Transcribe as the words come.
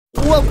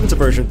Welcome to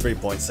version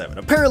 3.7.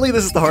 Apparently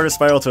this is the hardest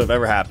spiral to have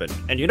ever happened.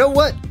 And you know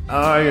what?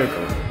 I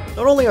agree.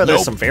 Not only are there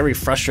some very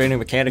frustrating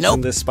mechanics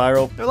in this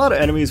spiral, there are a lot of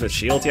enemies with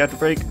shields you have to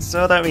break,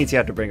 so that means you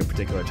have to bring a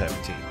particular type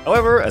of team.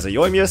 However, as a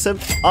Yoimiya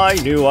simp, I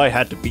knew I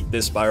had to beat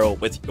this spiral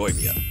with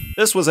Yoimiya.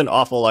 This was an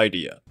awful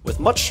idea. With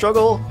much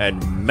struggle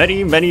and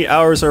many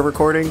hours of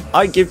recording,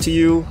 I give to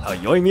you how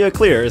Yoimiya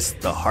clears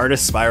the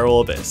hardest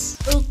spiral abyss.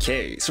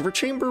 Okay, so for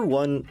Chamber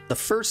 1, the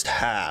first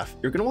half,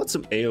 you're gonna want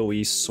some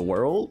AoE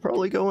swirl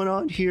probably going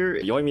on here.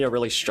 Yoimiya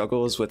really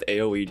struggles with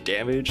AoE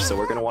damage, so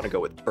we're gonna want to go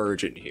with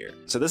Burgeon here.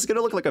 So this is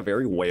gonna look like a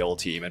very whale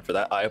team, and for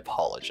that I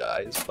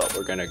apologize, but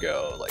we're gonna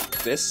go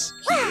like this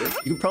here.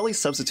 You can probably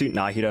substitute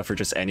Nahida for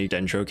just any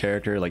Dendro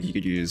character, like you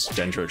could use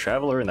Dendro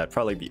Traveler and that'd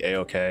probably be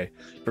a-okay.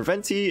 For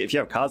Venti, if you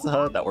have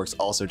Kazuha, that works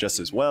also just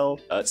as well.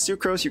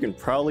 Sucrose you can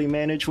probably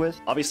manage with.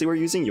 Obviously we're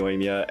using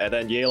Yoimiya, and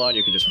then Yelan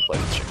you can just replace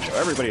with Xingqiu.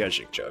 Everybody has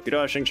Xingqiu. If you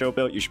don't have Xingqiu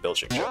built, you should build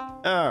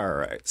Xingqiu.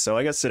 Alright, so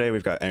I guess today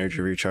we've got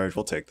energy recharge.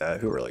 We'll take that.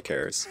 Who really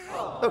cares?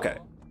 Okay,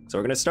 so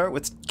we're gonna start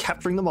with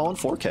capturing them all in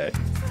 4K.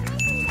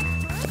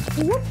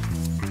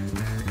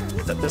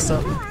 Set this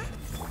up.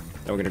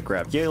 Then we're gonna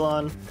grab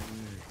Yelan,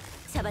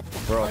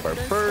 throw off our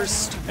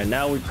burst, and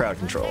now we crowd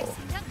control.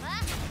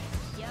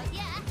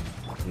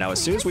 Now as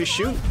soon as we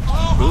shoot,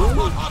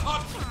 boom,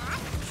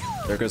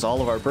 there goes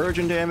all of our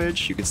Burgeon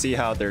damage. You can see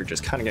how they're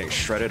just kind of getting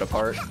shredded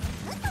apart.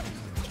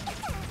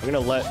 I'm gonna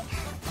let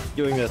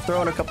Yoimiya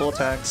throw in a couple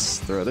attacks,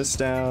 throw this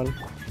down.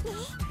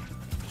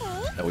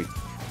 Then we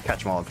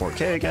catch them all in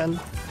 4K again.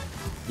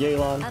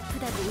 Yelan.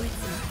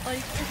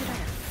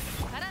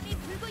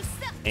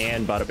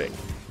 And bada bing.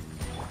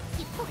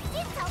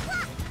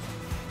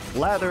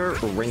 Lather,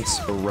 rinse,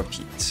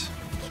 repeat.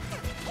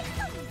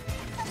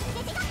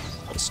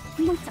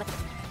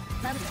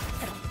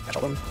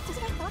 Catch them.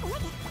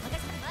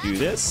 Do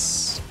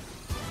this.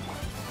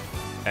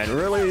 And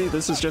really,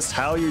 this is just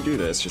how you do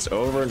this, just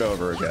over and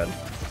over again.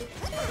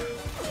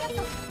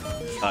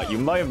 You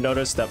might have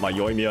noticed that my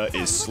Yoimiya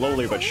is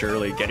slowly but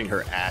surely getting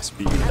her ass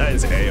beat. That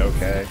is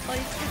a-okay.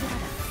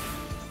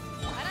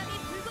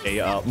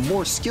 A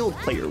more skilled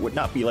player would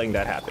not be letting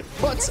that happen.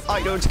 But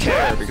I don't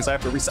care because I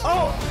have to reset.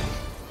 Oh!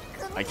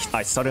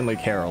 I suddenly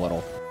care a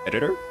little.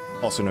 Editor,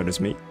 also known as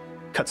me,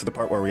 cut to the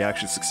part where we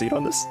actually succeed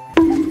on this.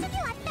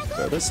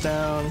 Throw this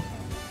down.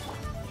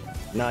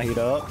 Nahida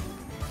up.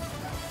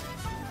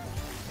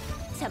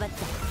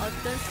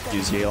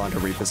 Use Yelan to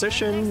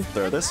reposition.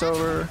 Throw this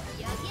over.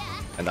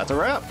 And that's a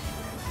wrap.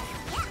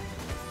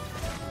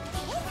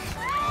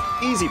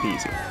 Easy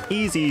peasy.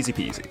 Easy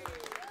peasy.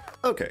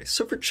 Okay,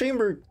 so for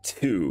Chamber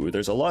 2,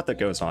 there's a lot that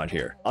goes on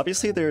here.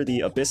 Obviously, there are the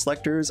Abyss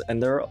Lectors,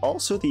 and there are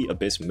also the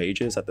Abyss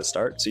Mages at the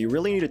start, so you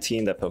really need a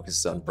team that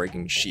focuses on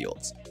breaking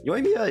shields.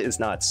 Yoimiya is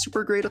not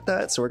super great at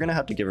that, so we're gonna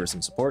have to give her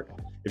some support.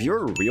 If you're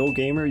a real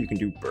gamer, you can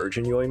do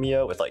Burgeon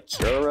Yoimiya with like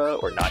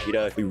Kirara or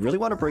Nahida. If we really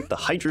want to break the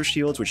Hydra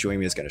shields, which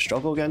Yoimiya is going to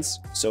struggle against,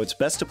 so it's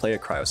best to play a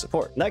Cryo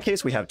support. In that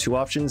case, we have two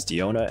options,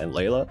 Diona and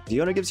Layla.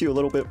 Diona gives you a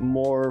little bit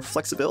more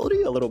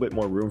flexibility, a little bit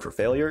more room for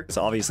failure,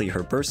 so obviously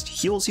her burst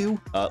heals you.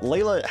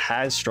 Layla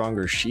has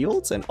stronger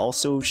shields, and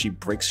also she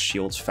breaks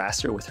shields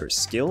faster with her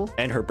skill,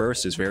 and her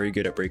burst is very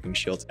good at breaking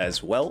shields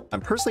as well. I'm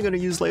personally going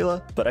to use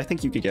Layla, but I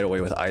think you could get away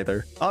with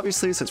either.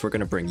 Obviously, since we're going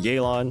to bring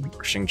Yelan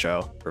or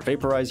Xingqiu for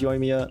Vaporize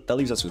Yoimiya, that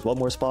leaves us with one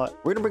more spot.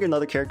 We're gonna bring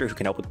another character who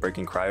can help with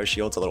breaking Cryo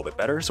shields a little bit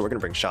better, so we're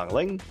gonna bring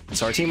Xiangling.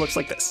 So our team looks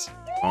like this.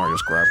 I'll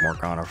just grab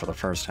Morgana for the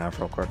first half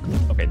real quick.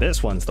 Okay,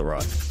 this one's the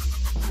run.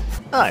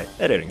 Hi,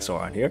 editing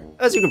Soran here.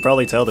 As you can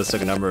probably tell, this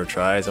took a number of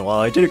tries, and while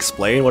I did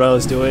explain what I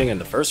was doing in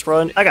the first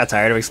run, I got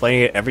tired of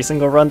explaining it every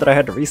single run that I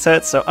had to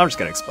reset, so I'm just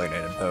gonna explain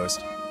it in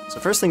post. So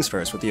first things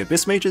first, with the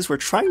Abyss Mages, we're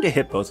trying to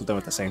hit both of them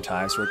at the same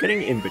time, so we're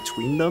getting in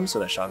between them so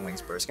that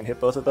Xiangling's burst can hit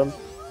both of them.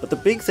 But the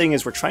big thing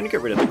is we're trying to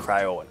get rid of the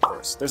Cryo one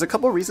first. There's a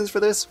couple reasons for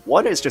this.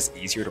 One, it's just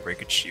easier to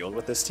break its shield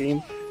with this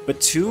team. But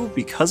two,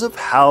 because of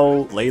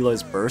how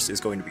Layla's burst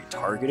is going to be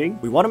targeting,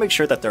 we want to make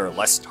sure that there are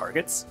less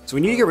targets. So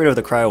we need to get rid of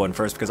the Cryo one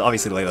first, because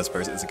obviously Layla's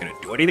burst isn't going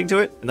to do anything to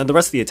it, and then the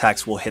rest of the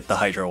attacks will hit the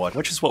Hydra one,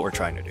 which is what we're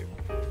trying to do.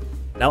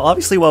 Now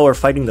obviously while we're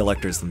fighting the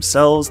Lectors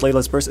themselves,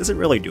 Layla's burst isn't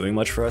really doing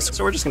much for us,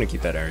 so we're just going to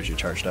keep that energy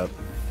charged up.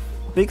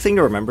 Big thing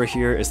to remember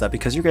here is that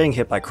because you're getting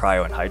hit by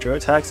Cryo and Hydra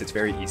attacks, it's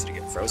very easy to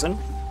get frozen.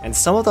 And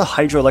some of the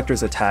Hydra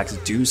Lector's attacks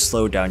do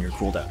slow down your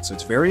cooldown, so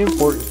it's very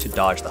important to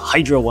dodge the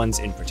Hydra ones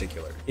in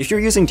particular. If you're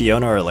using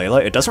Diona or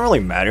Layla, it doesn't really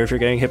matter if you're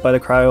getting hit by the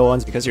Cryo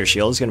ones because your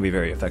shield is going to be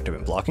very effective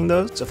in blocking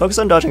those, so focus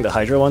on dodging the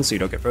Hydra ones so you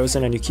don't get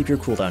frozen and you keep your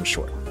cooldown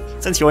short.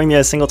 Since Yoimiya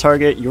is single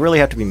target, you really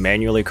have to be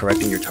manually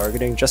correcting your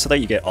targeting just so that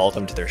you get all of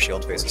them to their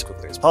shield phase as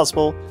quickly as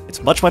possible.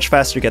 It's much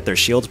faster to get their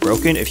shields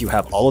broken if you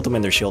have all of them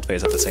in their shield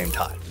phase at the same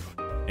time.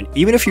 And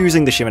even if you're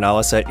using the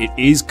Shimenawa set, it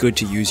is good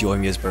to use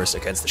Yoimiya's burst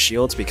against the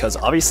shields because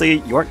obviously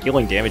you aren't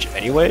dealing damage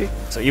anyway,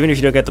 so even if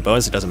you don't get the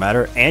bonus it doesn't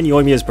matter, and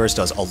Yoimiya's burst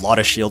does a lot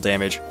of shield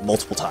damage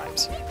multiple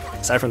times.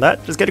 Aside from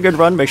that, just get a good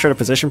run, make sure to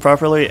position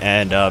properly,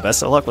 and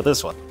best of luck with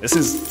this one. This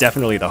is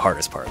definitely the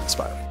hardest part of the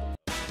spiral.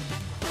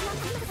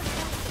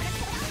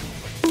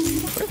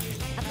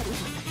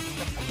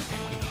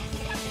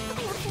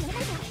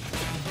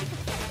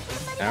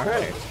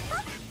 Alright.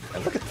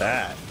 And look at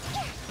that.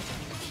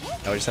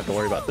 Now we just have to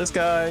worry about this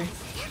guy.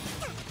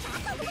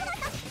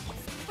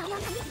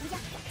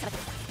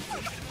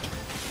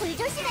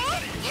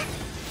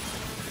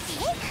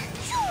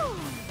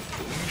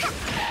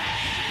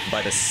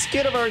 By the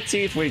skin of our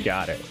teeth, we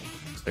got it.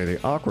 So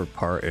the awkward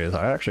part is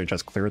I actually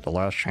just cleared the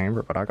last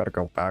chamber, but I gotta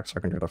go back so I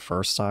can do the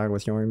first side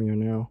with Yoimiya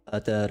now.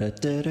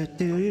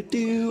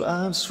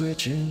 I'm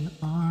switching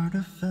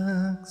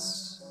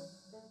artifacts.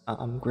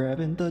 I'm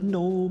grabbing the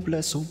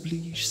noblesse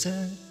oblige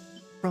set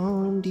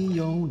from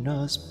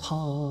Diona's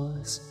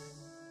paws.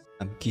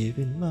 I'm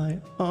giving my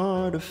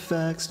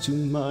artifacts to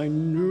my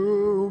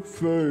new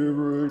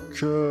favorite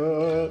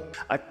cat.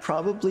 I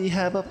probably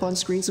have up on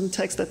screen some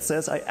text that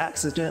says I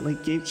accidentally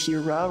gave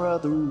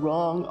Kirara the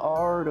wrong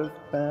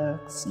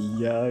artifacts.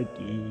 Yeah, I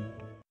did.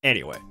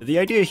 Anyway, the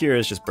idea here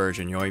is just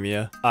Burgeon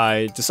Yoimiya.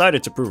 I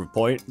decided to prove a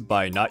point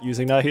by not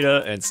using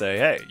Nahida and say,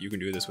 hey, you can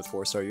do this with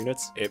 4-star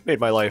units. It made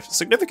my life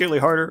significantly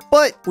harder,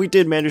 but we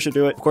did manage to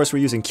do it. Of course, we're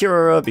using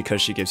Kirara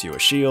because she gives you a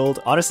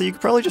shield. Honestly, you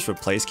could probably just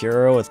replace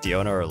Kirara with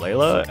Diona or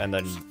Layla and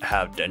then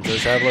have Dendro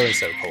Traveler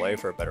instead of Collei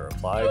for a better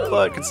reply.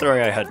 But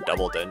considering I had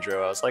double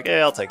Dendro, I was like,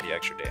 hey, I'll take the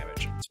extra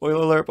damage.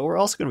 Spoiler alert, but we're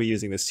also going to be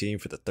using this team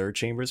for the third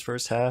chamber's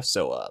first half,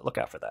 so look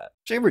out for that.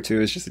 Chamber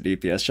 2 is just a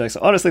DPS check, so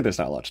honestly, there's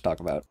not a lot to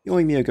talk about.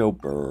 Yoimiya go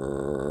brrr.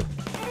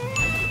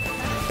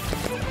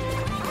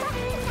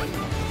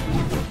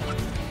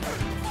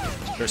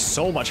 There's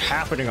so much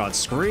happening on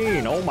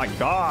screen, oh my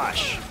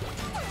gosh!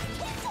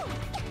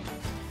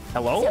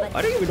 Hello?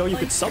 I didn't even know you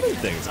could summon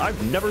things.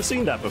 I've never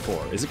seen that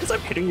before. Is it because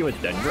I'm hitting you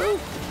with Dendro?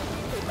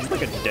 Is it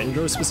like a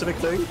Dendro specific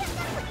thing?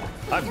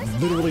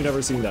 I've literally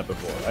never seen that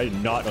before. I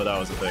did not know that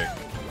was a thing.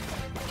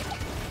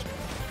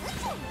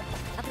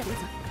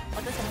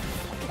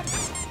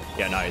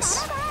 Yeah,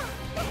 nice.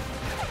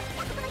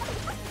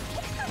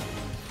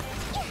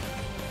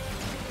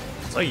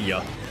 Oh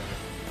yeah.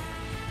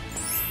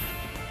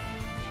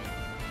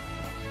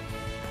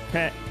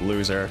 Heh,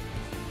 loser.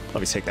 Let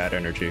me take that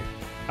energy.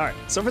 Alright,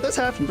 so for this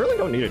half, you really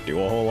don't need to do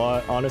a whole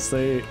lot,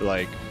 honestly.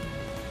 Like,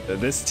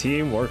 this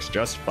team works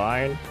just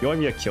fine.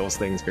 Yoimiya kills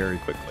things very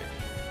quickly.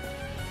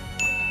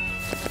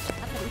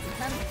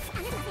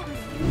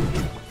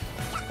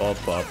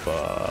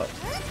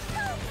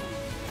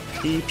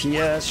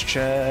 DPS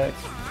check.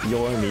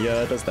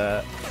 Yoimiya does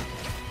that.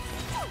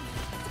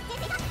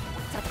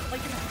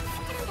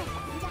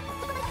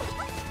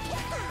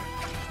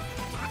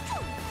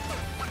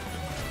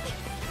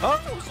 Oh!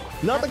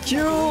 Not the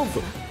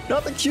cube!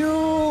 Not the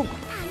cube!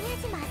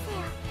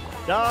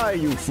 Die,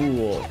 you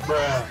fool!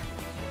 Bruh.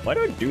 Why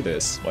do I do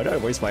this? Why do I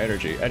waste my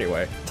energy?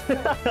 Anyway.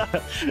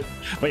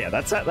 But yeah,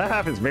 that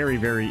half is very,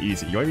 very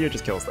easy. Yoimiya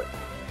just kills things.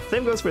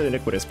 Same goes for the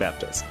Iniquitous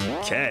Baptist.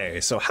 Okay,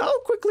 so how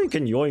quickly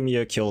can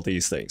Yoimiya kill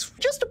these things?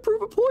 Just to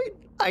prove a point,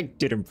 I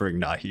didn't bring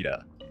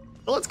Nahida.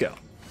 So let's go.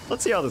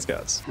 Let's see how this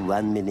goes.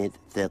 1 minute,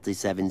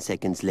 37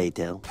 seconds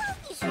later.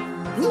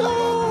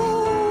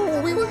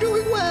 No! We were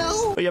doing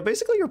well! But yeah,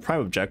 basically your prime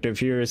objective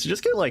here is to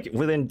just get like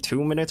within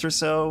 2 minutes or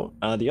so.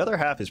 The other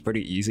half is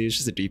pretty easy. It's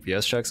just a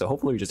DPS check, so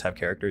hopefully we just have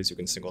characters who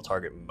can single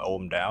target mow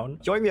them down.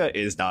 Yoimiya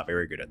is not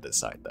very good at this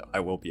side though, I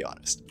will be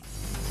honest.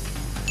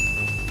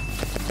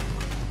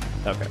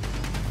 Okay.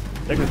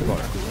 Take me to the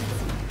corner.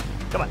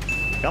 Come on.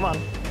 Come on.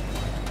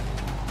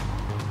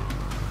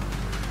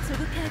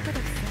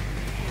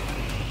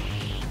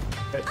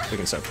 Okay, we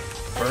can start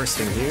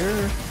bursting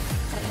here.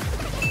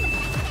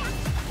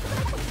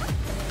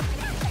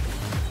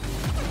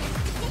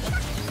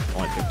 I don't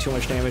want to take too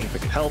much damage if we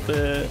can help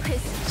it.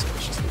 So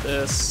let's just do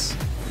this.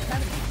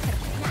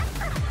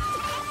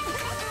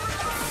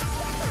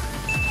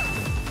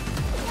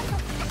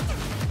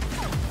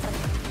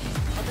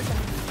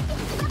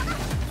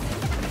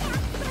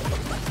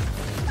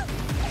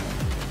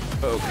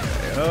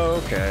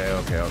 Okay.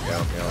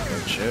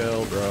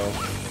 Chill, bro.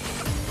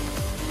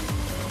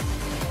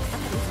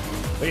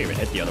 We didn't even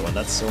hit the other one.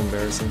 That's so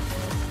embarrassing.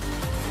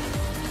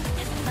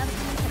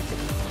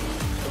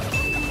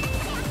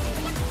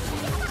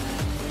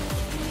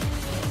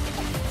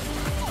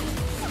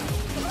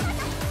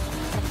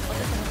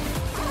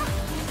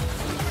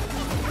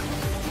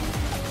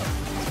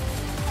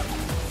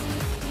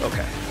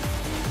 Okay.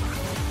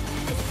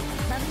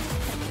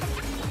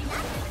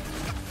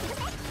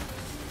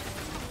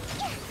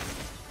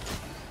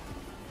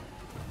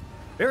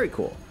 Very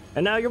cool.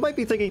 And now you might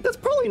be thinking, that's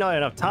probably not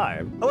enough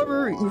time.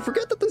 However, you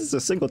forget that this is a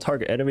single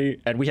target enemy,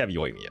 and we have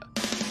Yoimiya.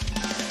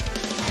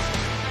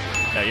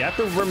 Now you have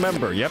to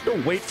remember, you have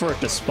to wait for it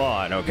to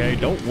spawn, okay?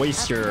 Don't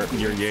waste your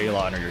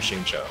Yelan or your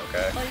Xingqiu,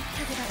 okay?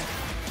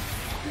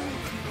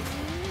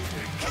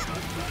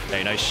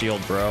 Hey, nice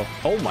shield, bro.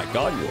 Oh my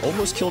god, you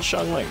almost killed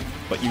Xiangling.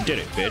 But you did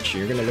it, bitch.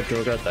 You're gonna live to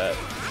regret that.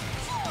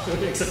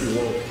 Except you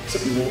won't.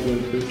 Except you won't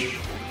live, bitch.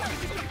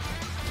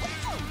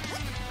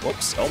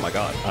 Whoops. Oh my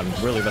god. I'm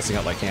really messing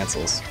up my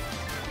cancels.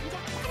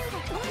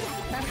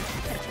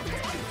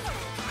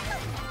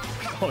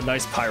 Oh,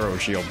 nice pyro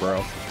shield,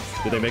 bro.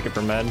 Did they make it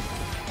for men?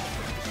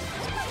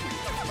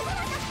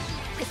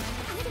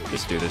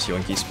 Just do this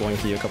yoinky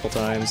spoinky a couple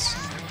times.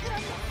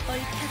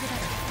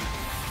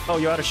 Oh,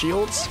 you out of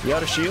shields? You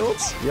out of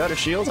shields? You out of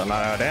shields? I'm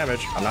not out of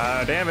damage. I'm not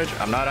out of damage.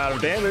 I'm not out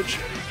of damage.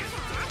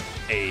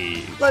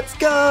 Hey, let's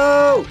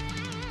go!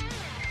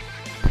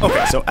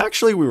 Okay, so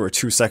actually we were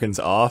 2 seconds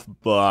off,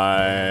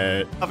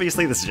 but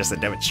obviously this is just a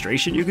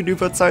demonstration you can do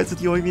both sides with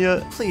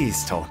Yoimiya.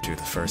 Please don't do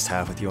the first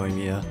half with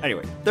Yoimiya.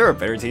 Anyway, there are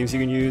better teams you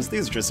can use.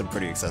 These are just some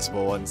pretty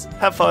accessible ones.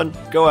 Have fun,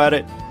 go at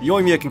it.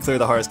 Yoimiya can clear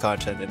the hardest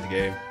content in the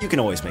game. You can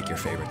always make your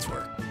favorites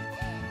work.